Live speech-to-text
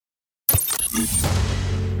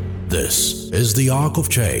This is the Arc of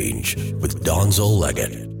Change with Donzel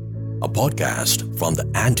Leggett, a podcast from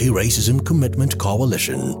the Anti-Racism Commitment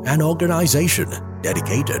Coalition, an organization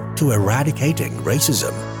dedicated to eradicating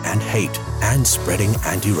racism and hate and spreading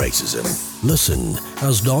anti-racism. Listen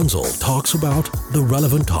as Donzel talks about the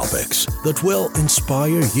relevant topics that will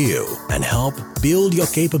inspire you and help build your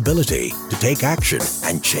capability to take action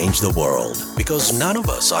and change the world. Because none of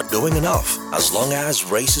us are doing enough as long as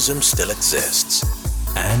racism still exists.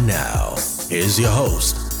 And now, here's your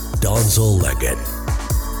host, Donzel Leggett.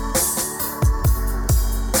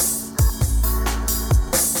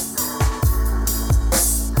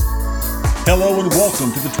 Hello and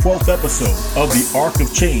welcome to the 12th episode of the Arc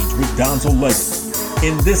of Change with Donzel Leggett.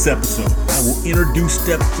 In this episode, I will introduce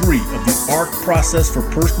step 3 of the ARC process for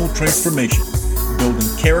personal transformation, building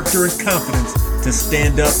character and confidence to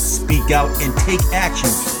stand up, speak out, and take action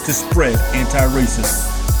to spread anti-racism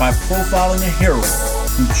by profiling a heroine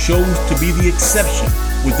who chose to be the exception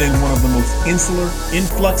within one of the most insular,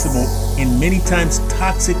 inflexible, and many times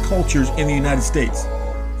toxic cultures in the United States,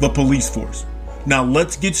 the police force. Now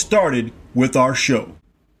let's get started with our show.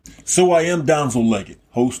 So I am Donzel Leggett,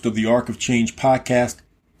 host of the Arc of Change podcast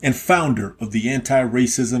and founder of the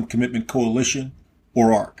Anti-Racism Commitment Coalition,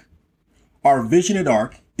 or ARC. Our vision at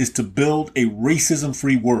ARC is to build a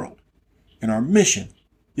racism-free world, and our mission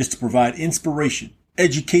is to provide inspiration,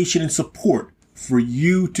 education, and support for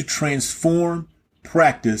you to transform,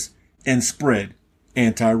 practice, and spread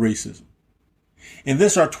anti-racism. In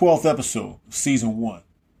this, our 12th episode of Season 1,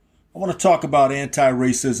 I want to talk about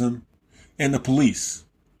anti-racism and the police.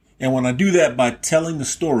 And when I do that by telling the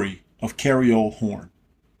story of Carrie Horn.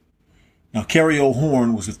 Now, Carrie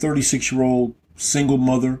Horn was a 36-year-old single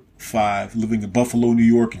mother of 5 living in Buffalo, New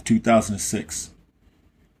York in 2006.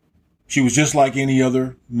 She was just like any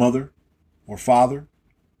other mother or father,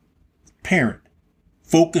 parent,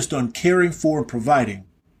 focused on caring for and providing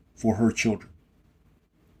for her children.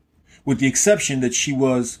 With the exception that she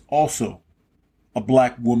was also a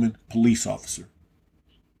black woman police officer.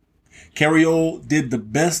 Carrie did the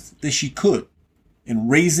best that she could in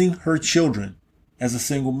raising her children as a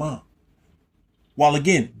single mom. While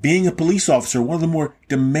again, being a police officer, one of the more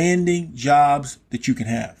demanding jobs that you can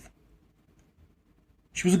have.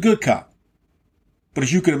 She was a good cop. But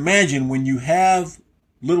as you can imagine, when you have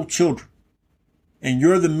little children and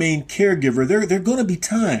you're the main caregiver, there are going to be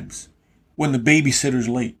times when the babysitter's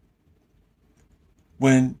late,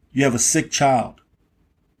 when you have a sick child,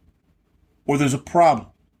 or there's a problem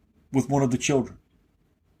with one of the children.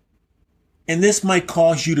 And this might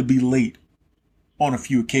cause you to be late on a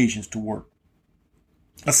few occasions to work.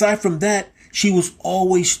 Aside from that, she was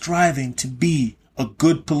always striving to be a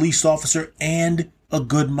good police officer and a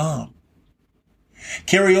good mom.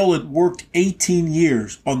 Carrie had worked 18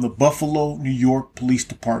 years on the Buffalo, New York Police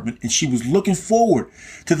Department, and she was looking forward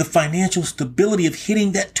to the financial stability of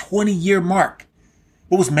hitting that 20-year mark.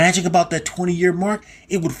 What was magic about that 20-year mark?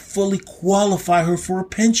 It would fully qualify her for a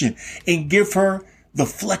pension and give her the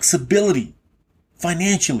flexibility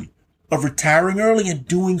financially of retiring early and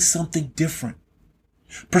doing something different,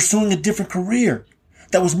 pursuing a different career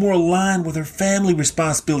that was more aligned with her family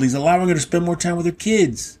responsibilities, allowing her to spend more time with her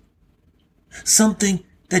kids. Something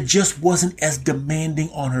that just wasn't as demanding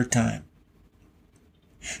on her time.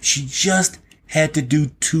 She just had to do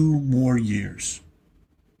 2 more years.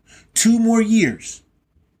 2 more years.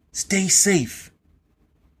 Stay safe.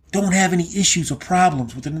 Don't have any issues or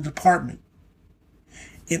problems within the department.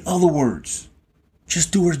 In other words,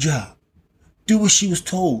 just do her job. Do what she was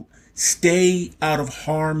told. Stay out of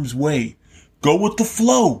harm's way. Go with the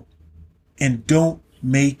flow. And don't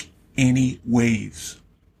make any waves.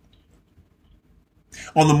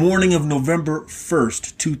 On the morning of November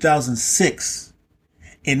 1st, 2006,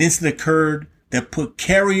 an incident occurred that put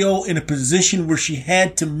Carrie in a position where she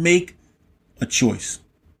had to make a choice.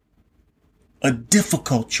 A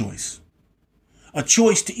difficult choice. A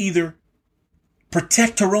choice to either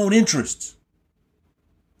protect her own interests,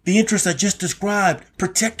 the interests I just described,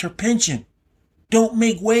 protect her pension, don't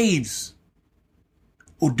make waves,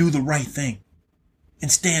 or do the right thing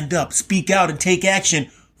and stand up, speak out, and take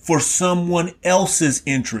action for someone else's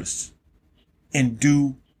interests and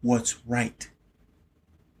do what's right.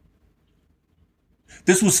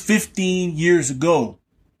 This was 15 years ago.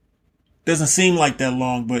 Doesn't seem like that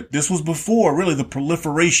long, but this was before really the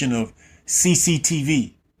proliferation of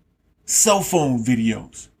CCTV, cell phone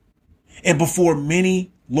videos, and before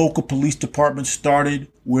many local police departments started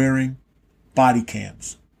wearing body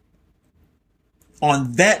cams.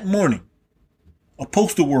 On that morning, a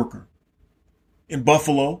postal worker in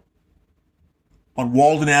Buffalo on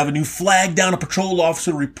Walden Avenue flagged down a patrol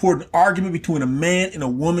officer to report an argument between a man and a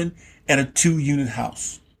woman at a 2-unit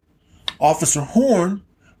house. Officer Horn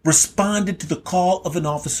responded to the call of an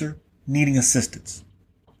officer needing assistance.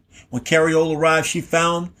 When Carriole arrived, she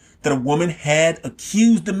found that a woman had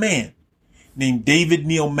accused a man named David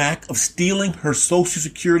Neal Mack of stealing her Social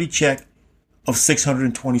Security check of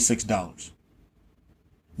 $626.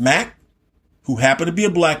 Mack, who happened to be a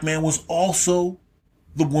black man, was also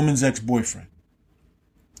the woman's ex-boyfriend.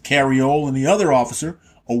 Carriole and the other officer,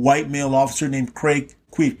 a white male officer named Craig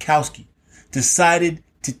Kwiatkowski, decided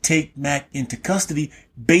to take Mack into custody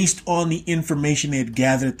based on the information they had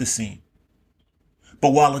gathered at the scene.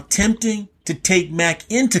 But while attempting to take Mack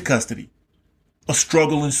into custody, a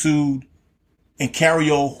struggle ensued, and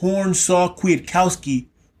Carriole Horn saw Kwiatkowski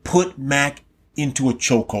put Mack into a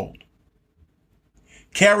chokehold.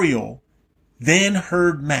 Carriole then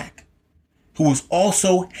heard Mack, who was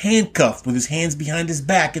also handcuffed with his hands behind his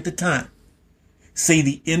back at the time, say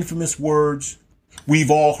the infamous words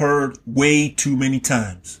we've all heard way too many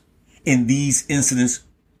times in these incidents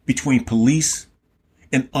between police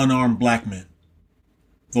and unarmed black men.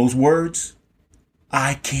 Those words,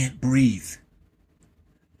 "I can't breathe."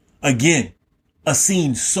 Again, a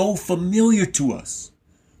scene so familiar to us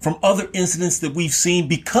from other incidents that we've seen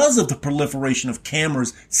because of the proliferation of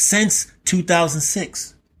cameras since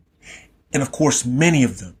 2006. And of course, many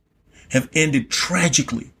of them have ended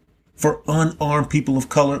tragically for unarmed people of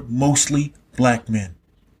color, mostly black men.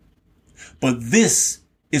 But this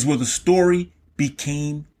is where the story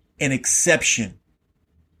became an exception.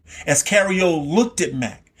 As Carriole looked at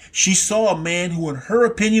Mack, she saw a man who, in her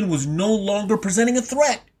opinion, was no longer presenting a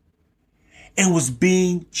threat and was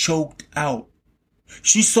being choked out.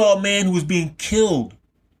 She saw a man who was being killed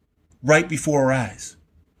right before her eyes.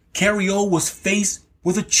 Carriole was faced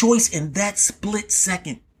with a choice in that split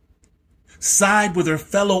second. Side with her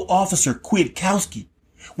fellow officer, Kwiatkowski,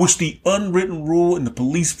 which the unwritten rule in the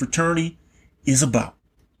police fraternity is about.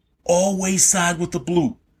 Always side with the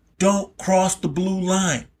blue. Don't cross the blue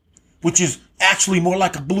line, which is actually more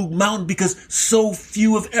like a blue mountain because so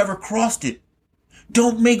few have ever crossed it.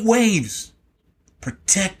 Don't make waves.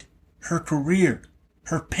 Protect her career,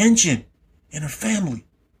 her pension, and her family.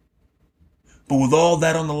 But with all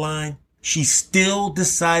that on the line, she still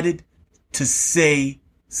decided to say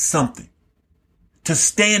something, to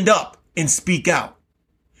stand up and speak out.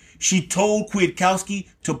 She told Kwiatkowski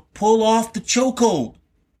to pull off the chokehold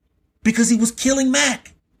because he was killing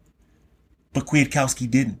Mack. But Kwiatkowski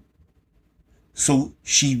didn't. So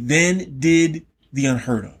she then did the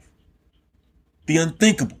unheard of, the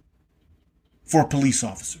unthinkable for a police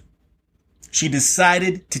officer. She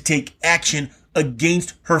decided to take action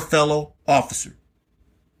against her fellow officer.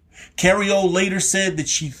 Carriole later said that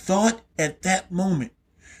she thought at that moment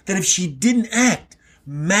that if she didn't act,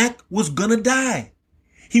 Mack was gonna die.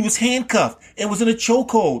 He was handcuffed and was in a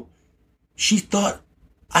chokehold. She thought,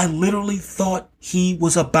 I literally thought he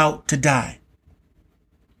was about to die.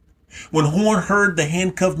 When Horn heard the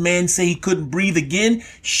handcuffed man say he couldn't breathe again,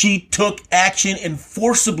 she took action and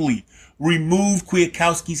forcibly removed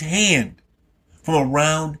Kwiatkowski's hand from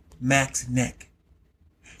around Mack's neck.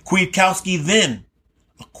 Kwiatkowski then,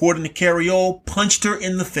 according to Carriole, punched her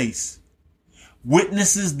in the face.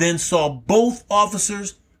 Witnesses then saw both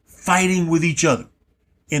officers fighting with each other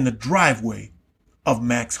in the driveway of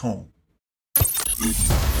Mack's home.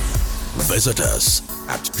 Visit us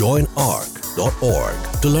at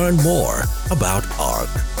joinarc.org to learn more about ARC.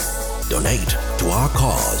 Donate to our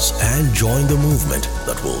cause and join the movement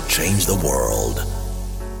that will change the world.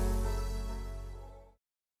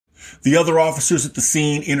 The other officers at the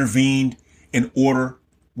scene intervened and order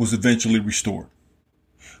was eventually restored.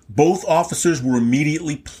 Both officers were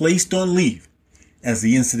immediately placed on leave as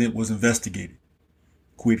the incident was investigated.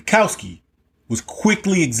 Kwiatkowski was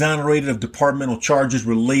quickly exonerated of departmental charges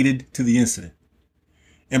related to the incident.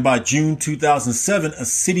 And by June 2007, a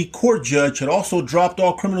city court judge had also dropped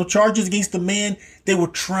all criminal charges against the man they were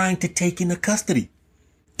trying to take into custody,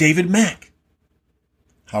 David Mack.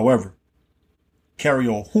 However,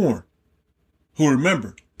 Carriole Horn, who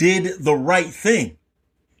remember, did the right thing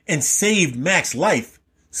and saved Mack's life,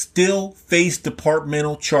 still faced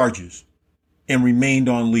departmental charges and remained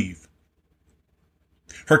on leave.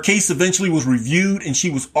 Her case eventually was reviewed and she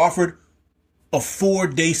was offered a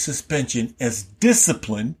 4-day suspension as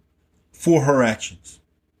discipline for her actions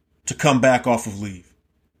to come back off of leave.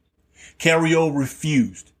 Carriole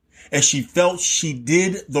refused as she felt she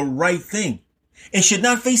did the right thing and should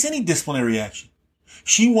not face any disciplinary action.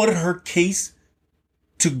 She wanted her case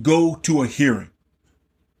to go to a hearing,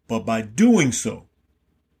 but by doing so,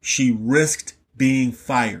 she risked being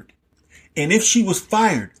fired And if she was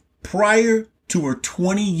fired prior to her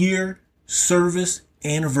 20-year service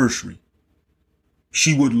anniversary,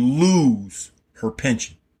 she would lose her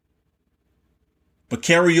pension. But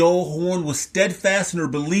Carriole Horn was steadfast in her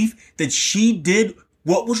belief that she did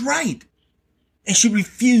what was right, and she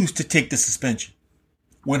refused to take the suspension.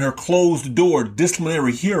 When her closed-door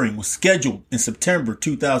disciplinary hearing was scheduled in September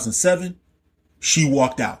 2007, she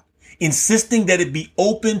walked out, insisting that it be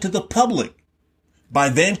open to the public. By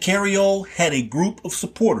then, Carriole had a group of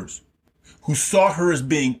supporters who saw her as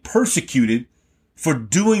being persecuted for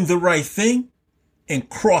doing the right thing and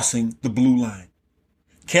crossing the blue line.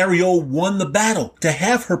 Carriole won the battle to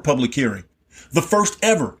have her public hearing, the first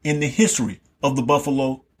ever in the history of the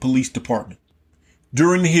Buffalo Police Department.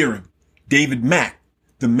 During the hearing, David Mack,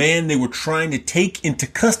 the man they were trying to take into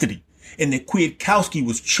custody and that Kwiatkowski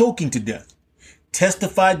was choking to death,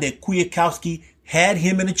 testified that Kwiatkowski had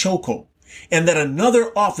him in a chokehold and that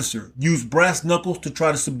another officer used brass knuckles to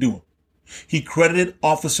try to subdue him. He credited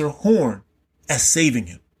Officer Horn as saving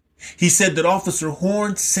him. He said that Officer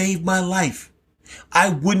Horn saved my life. I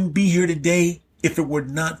wouldn't be here today if it were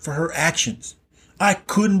not for her actions. I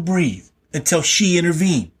couldn't breathe until she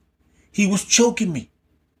intervened. He was choking me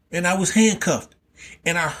and I was handcuffed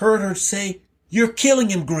and I heard her say, "You're killing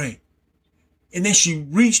him, Gray." And then she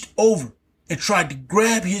reached over and tried to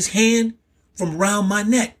grab his hand from around my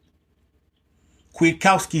neck.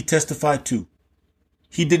 Kwiatkowski testified too.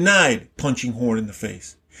 He denied punching Horn in the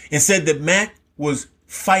face and said that Mack was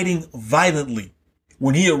fighting violently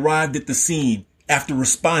when he arrived at the scene after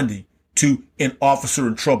responding to an officer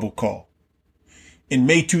in trouble call. In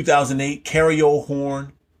May 2008, Carriole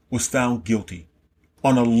Horn was found guilty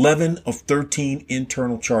on 11 of 13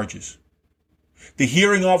 internal charges. The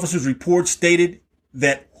hearing officer's report stated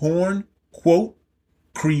that Horn, quote,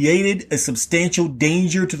 created a substantial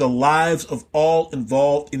danger to the lives of all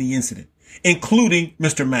involved in the incident, including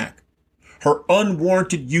Mr. Mack. Her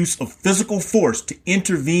unwarranted use of physical force to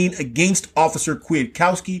intervene against Officer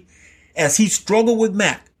Kwiatkowski as he struggled with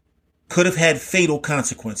Mack could have had fatal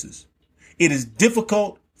consequences. It is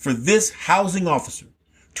difficult for this housing officer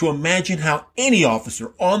to imagine how any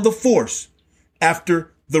officer on the force,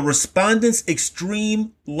 after the respondent's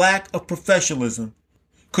extreme lack of professionalism,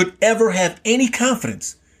 could ever have any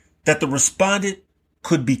confidence that the respondent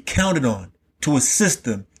could be counted on to assist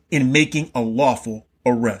them in making a lawful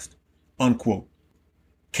arrest, unquote.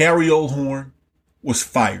 Carriole Horn was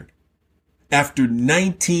fired after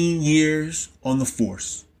 19 years on the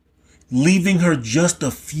force, leaving her just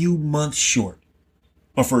a few months short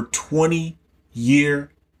of her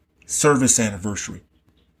 20-year service anniversary,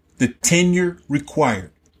 the tenure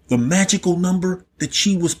required, the magical number that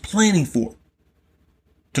she was planning for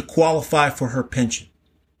to qualify for her pension,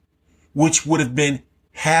 which would have been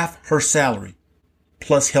half her salary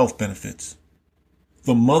plus health benefits.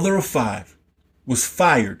 The mother of five was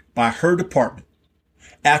fired by her department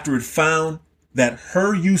after it found that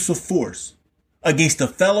her use of force against a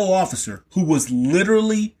fellow officer who was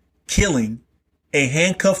literally killing a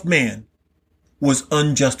handcuffed man was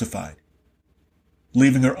unjustified,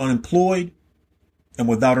 leaving her unemployed and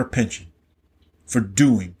without her pension for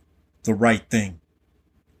doing the right thing.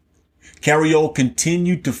 Carriole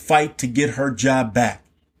continued to fight to get her job back,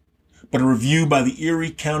 but a review by the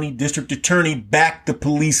Erie County District Attorney backed the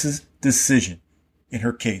police's decision in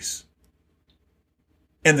her case.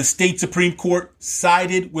 And the state Supreme Court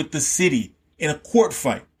sided with the city in a court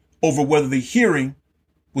fight over whether the hearing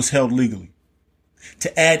was held legally.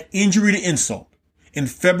 To add injury to insult, in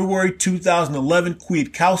February 2011,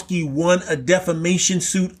 Kwiatkowski won a defamation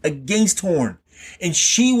suit against Horn, and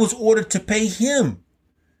she was ordered to pay him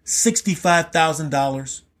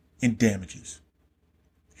 $65,000 in damages.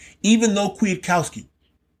 Even though Kwiatkowski,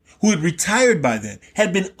 who had retired by then,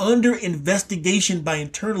 had been under investigation by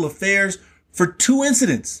Internal Affairs for 2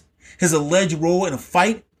 incidents, his alleged role in a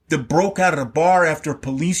fight that broke out at a bar after a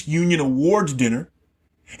police union awards dinner,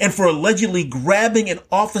 and for allegedly grabbing an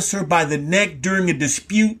officer by the neck during a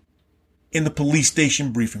dispute in the police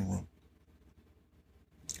station briefing room.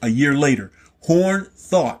 A year later, Horn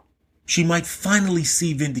thought she might finally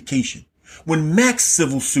see vindication when Mack's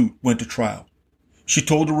civil suit went to trial. She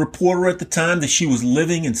told a reporter at the time that she was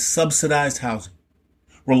living in subsidized housing,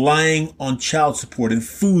 relying on child support and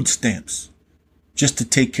food stamps just to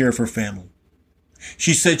take care of her family.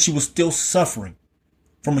 She said she was still suffering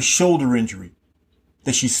from a shoulder injury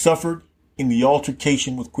that she suffered in the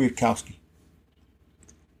altercation with Kwiatkowski.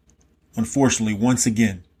 Unfortunately, once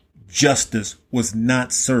again, justice was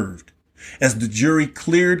not served, as the jury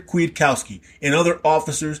cleared Kwiatkowski and other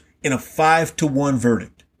officers in a 5-1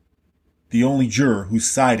 verdict. The only juror who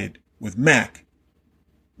sided with Mack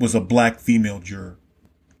was a black female juror.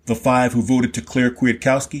 The 5 who voted to clear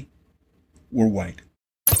Kwiatkowski were white.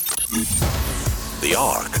 The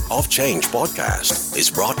Arc of Change podcast is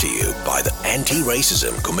brought to you by the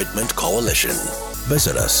Anti-Racism Commitment Coalition.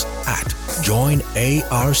 Visit us at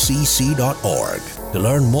joinarcc.org to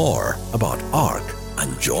learn more about ARC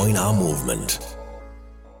and join our movement.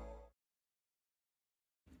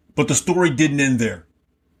 But the story didn't end there.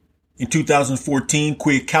 In 2014,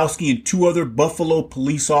 Kwiatkowski and 2 other Buffalo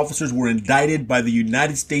police officers were indicted by the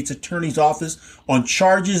United States Attorney's Office on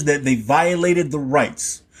charges that they violated the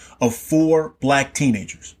rights of 4 black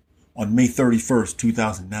teenagers on May 31st,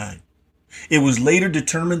 2009. It was later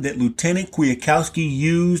determined that Lieutenant Kwiatkowski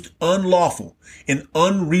used unlawful and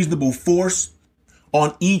unreasonable force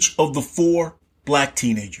on each of the 4 black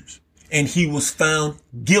teenagers, and he was found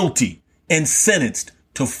guilty and sentenced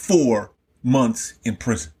to 4 months in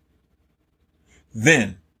prison.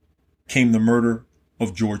 Then came the murder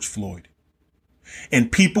of George Floyd,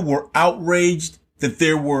 and people were outraged that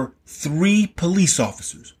there were 3 police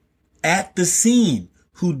officers at the scene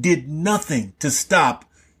who did nothing to stop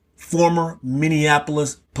former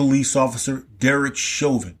Minneapolis police officer Derek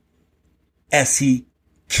Chauvin as he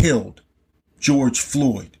killed George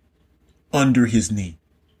Floyd under his knee.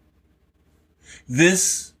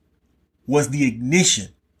 This was the ignition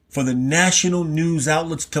for the national news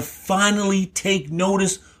outlets to finally take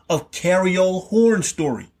notice of Cariole Horn's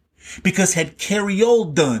story. Because had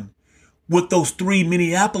Cariole done what those 3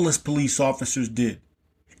 Minneapolis police officers did,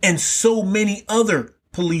 and so many other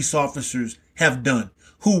police officers have done,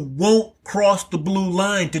 who won't cross the blue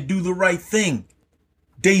line to do the right thing,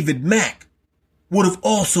 David Mack would have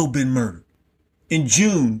also been murdered. In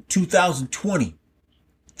June 2020,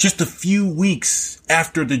 just a few weeks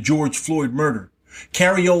after the George Floyd murder,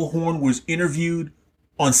 Cariole Horn was interviewed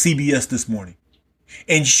on CBS This Morning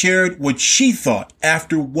and shared what she thought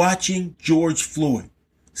after watching George Floyd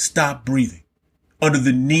stop breathing under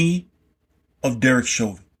the knee of Derek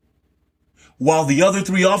Chauvin. While the other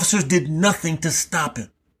 3 officers did nothing to stop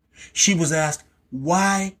him, she was asked,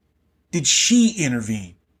 why did she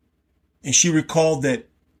intervene? And she recalled that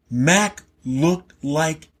Mack looked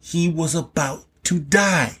like he was about to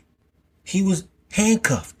die. He was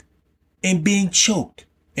handcuffed and being choked.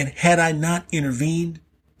 And had I not intervened,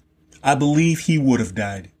 I believe he would have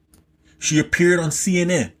died. She appeared on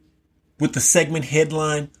CNN with the segment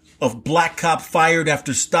headline of Black Cop Fired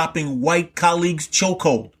After Stopping White Colleague's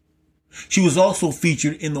Chokehold. She was also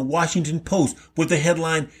featured in the Washington Post with the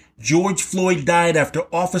headline, George Floyd Died After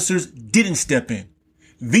Officers Didn't Step In.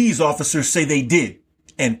 These officers say they did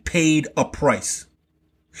and paid a price.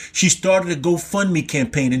 She started a GoFundMe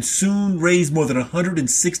campaign and soon raised more than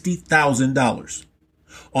 $160,000.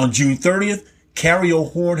 On June 30th,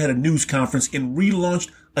 Cariole Horn had a news conference and relaunched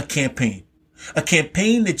a campaign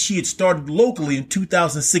that she had started locally in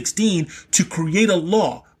 2016 to create a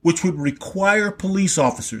law which would require police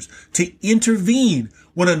officers to intervene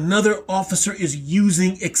when another officer is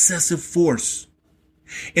using excessive force.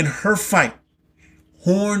 In her fight,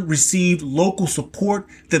 Horn received local support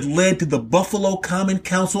that led to the Buffalo Common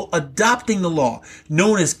Council adopting the law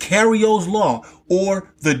known as Cariole's Law,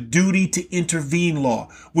 or the Duty to Intervene Law,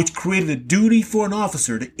 which created a duty for an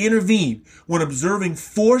officer to intervene when observing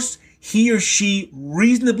force he or she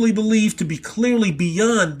reasonably believes to be clearly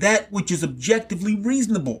beyond that which is objectively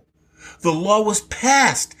reasonable. The law was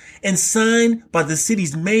passed and signed by the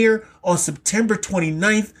city's mayor on September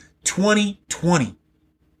 29th, 2020.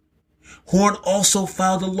 Horn also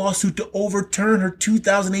filed a lawsuit to overturn her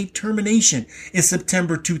 2008 termination in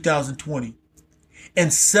September 2020.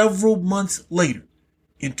 And several months later,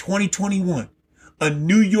 in 2021, a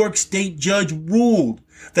New York State judge ruled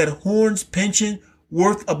that Horn's pension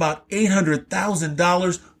worth about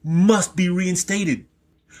 $800,000 must be reinstated.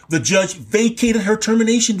 The judge vacated her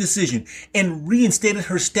termination decision and reinstated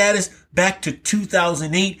her status back to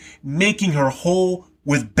 2008, making her whole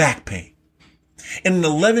with back pay. In an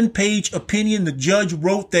 11-page opinion, the judge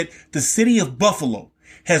wrote that the city of Buffalo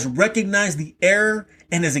has recognized the error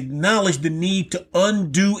and has acknowledged the need to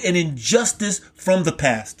undo an injustice from the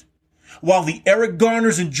past. While the Eric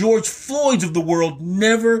Garners and George Floyds of the world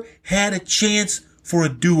never had a chance for a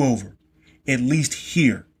do-over, at least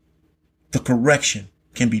here, the correction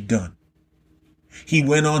can be done. He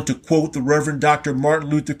went on to quote the Reverend Dr. Martin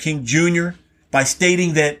Luther King Jr. by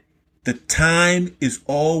stating that the time is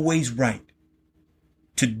always right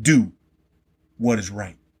to do what is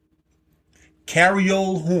right.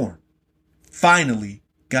 Cariole Horn finally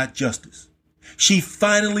got justice. She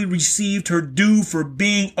finally received her due for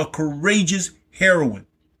being a courageous heroine.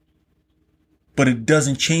 But it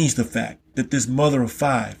doesn't change the fact that this mother of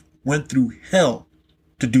 5 went through hell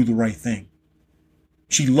to do the right thing.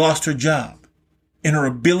 She lost her job and her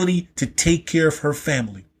ability to take care of her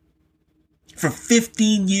family. For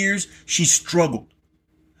 15 years, she struggled.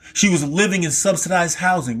 She was living in subsidized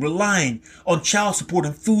housing, relying on child support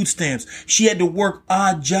and food stamps. She had to work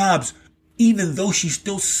odd jobs, even though she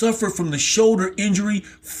still suffered from the shoulder injury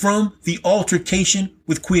from the altercation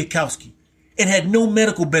with Kwiatkowski and had no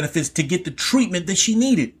medical benefits to get the treatment that she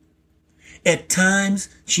needed. At times,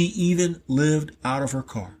 she even lived out of her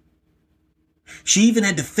car. She even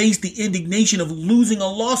had to face the indignation of losing a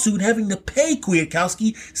lawsuit, having to pay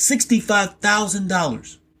Kwiatkowski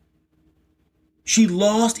 $65,000. She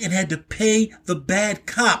lost and had to pay the bad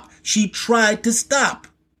cop she tried to stop.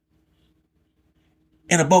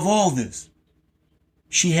 And above all this,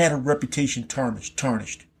 she had her reputation tarnished.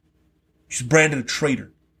 She was branded a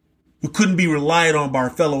traitor who couldn't be relied on by her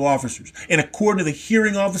fellow officers. And according to the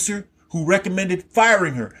hearing officer who recommended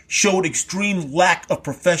firing her, showed extreme lack of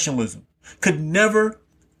professionalism, could never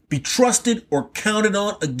be trusted or counted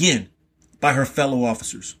on again by her fellow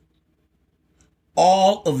officers.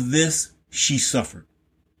 All of this she suffered,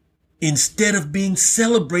 instead of being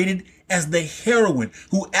celebrated as the heroine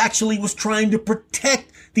who actually was trying to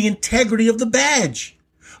protect the integrity of the badge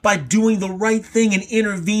by doing the right thing and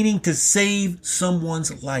intervening to save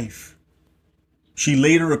someone's life. She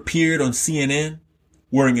later appeared on CNN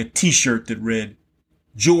wearing a t-shirt that read,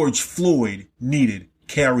 "George Floyd needed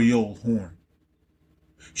carriole horn."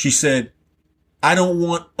 She said, "I don't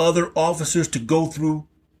want other officers to go through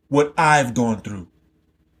what I've gone through,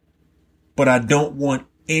 but I don't want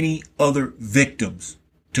any other victims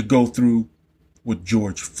to go through what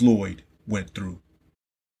George Floyd went through."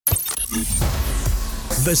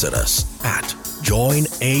 Visit us at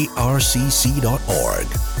joinarcc.org.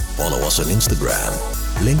 Follow us on Instagram,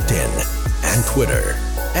 LinkedIn, and Twitter,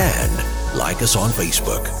 and like us on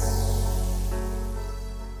Facebook.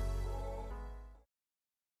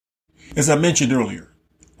 As I mentioned earlier,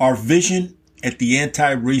 our vision at the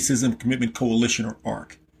Anti-Racism Commitment Coalition, or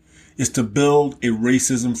ARC, is to build a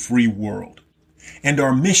racism-free world. And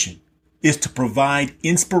our mission is to provide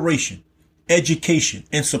inspiration, education,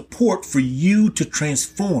 and support for you to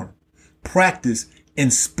transform, practice,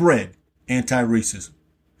 and spread anti-racism.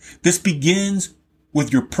 This begins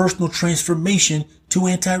with your personal transformation to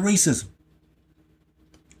anti-racism.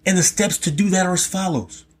 And the steps to do that are as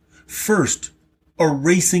follows. First,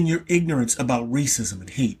 erasing your ignorance about racism and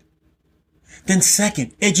hate. Then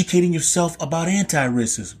second, educating yourself about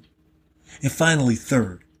anti-racism. And finally,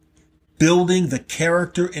 third, building the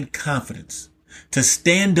character and confidence to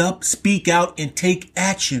stand up, speak out, and take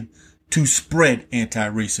action to spread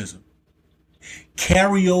anti-racism.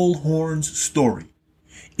 Carriole Horn's story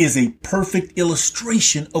is a perfect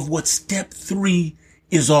illustration of what step 3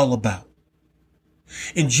 is all about.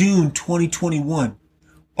 In June 2021,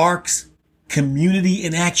 ARC's Community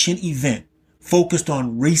in Action event focused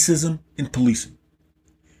on racism in policing.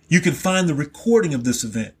 You can find the recording of this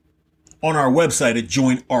event on our website at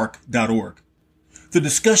joinarc.org. The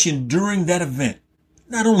discussion during that event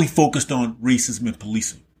not only focused on racism in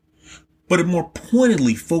policing, but it more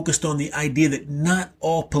pointedly focused on the idea that not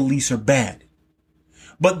all police are bad,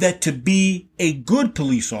 but that to be a good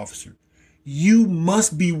police officer, you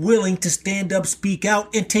must be willing to stand up, speak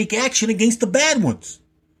out, and take action against the bad ones.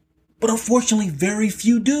 But unfortunately, very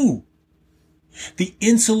few do. The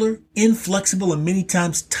insular, inflexible, and many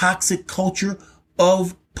times toxic culture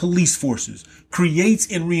of police forces creates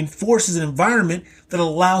and reinforces an environment that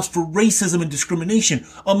allows for racism and discrimination,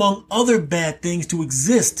 among other bad things, to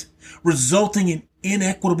exist, resulting in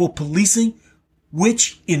inequitable policing,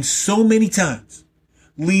 which in so many times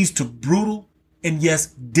leads to brutal and yes,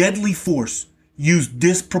 deadly force used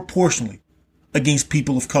disproportionately against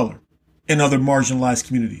people of color and other marginalized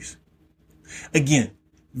communities. Again,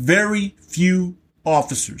 very few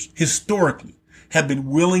officers historically have been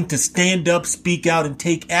willing to stand up, speak out, and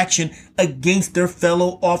take action against their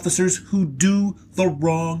fellow officers who do the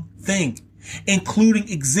wrong thing, including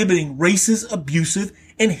exhibiting racist, abusive,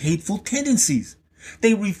 and hateful tendencies.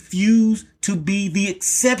 They refuse to be the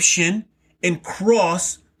exception and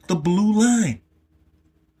cross the blue line.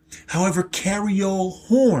 However, Carriole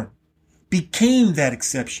Horn became that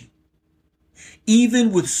exception.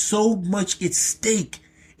 Even with so much at stake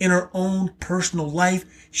in her own personal life,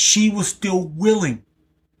 she was still willing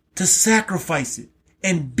to sacrifice it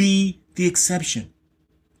and be the exception.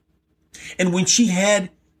 And when she had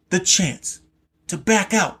the chance to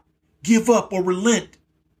back out, give up, or relent,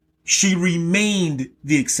 she remained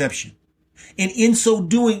the exception. And in so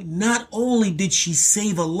doing, not only did she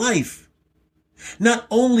save a life, not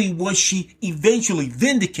only was she eventually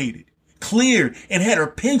vindicated, cleared, and had her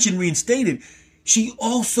pension reinstated, she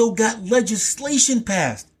also got legislation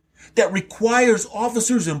passed that requires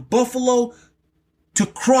officers in Buffalo to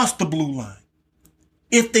cross the blue line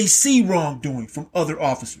if they see wrongdoing from other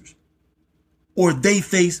officers or they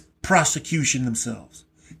face prosecution themselves.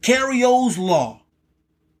 Carry-O's law.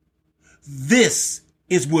 This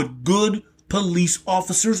is what good police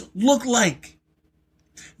officers look like.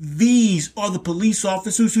 These are the police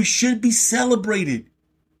officers who should be celebrated.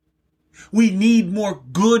 We need more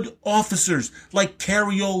good officers like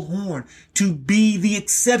Carry-O Horn to be the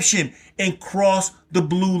exception and cross the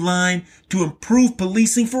blue line to improve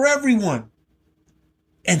policing for everyone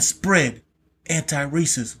and spread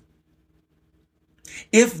anti-racism.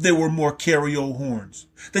 If there were more Carry-O Horns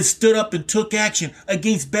that stood up and took action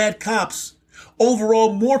against bad cops,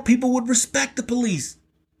 overall more people would respect the police,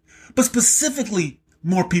 but specifically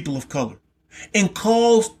more people of color, and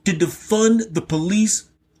calls to defund the police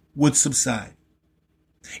would subside.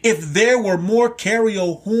 If there were more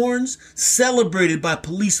Carry-O Horns celebrated by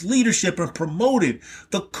police leadership and promoted,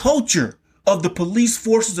 the culture of the police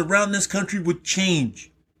forces around this country would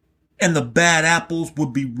change and the bad apples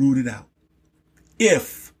would be rooted out.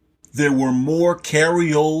 If there were more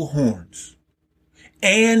Carry-O Horns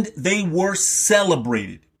and they were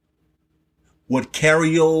celebrated, what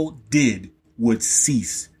Carry-O did would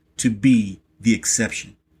cease to be the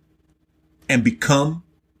exception and become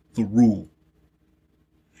the rule.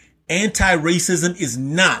 Anti-racism is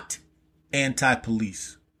not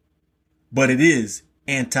anti-police, but it is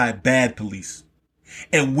anti-bad police.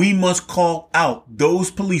 And we must call out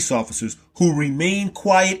those police officers who remain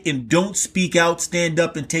quiet and don't speak out, stand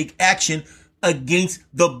up, and take action against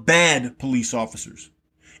the bad police officers.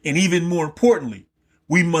 And even more importantly,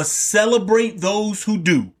 we must celebrate those who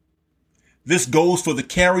do. This goes for the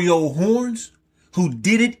Carry-O Horns who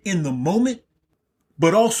did it in the moment,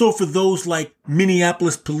 but also for those like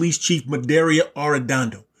Minneapolis Police Chief Madaria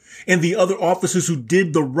Arredondo and the other officers who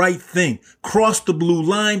did the right thing, crossed the blue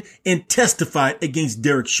line, and testified against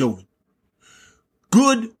Derek Chauvin.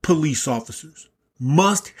 Good police officers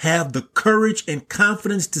must have the courage and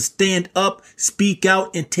confidence to stand up, speak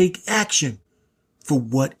out, and take action for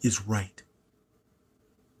what is right.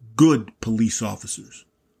 Good police officers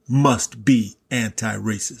must be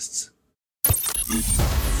anti-racists.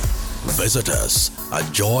 Visit us at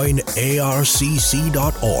joinarcc.org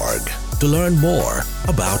to learn more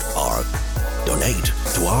about ARC. Donate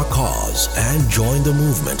to our cause and join the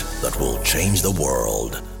movement that will change the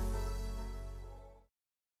world.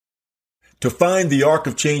 To find the Arc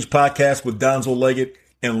of Change podcast with Donzel Leggett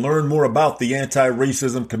and learn more about the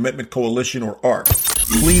Anti-Racism Commitment Coalition, or ARC,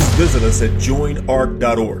 please visit us at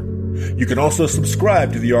joinarc.org. You can also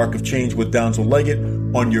subscribe to the Arc of Change with Donzel Leggett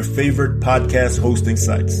on your favorite podcast hosting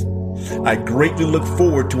sites. I greatly look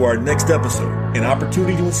forward to our next episode, an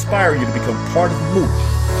opportunity to inspire you to become part of the movement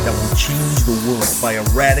that will change the world by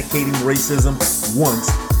eradicating racism once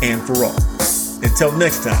and for all. Until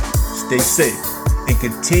next time, stay safe and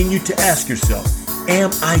continue to ask yourself, am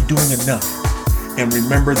I doing enough? And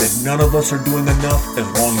remember that none of us are doing enough as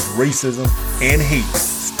long as racism and hate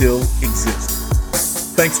still exist.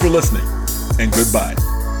 Thanks for listening, and goodbye.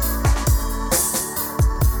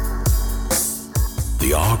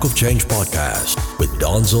 The Arc of Change podcast with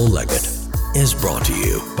Donzel Leggett is brought to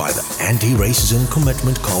you by the Anti-Racism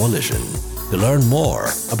Commitment Coalition. To learn more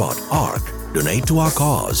about ARC, donate to our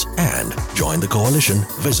cause, and join the coalition,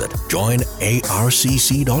 visit joinarcc.org.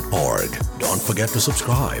 Don't forget to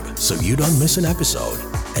subscribe so you don't miss an episode,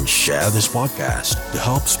 and share this podcast to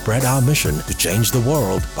help spread our mission to change the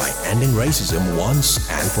world by ending racism once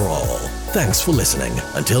and for all. Thanks for listening.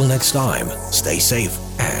 Until next time, stay safe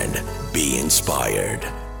and be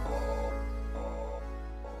inspired.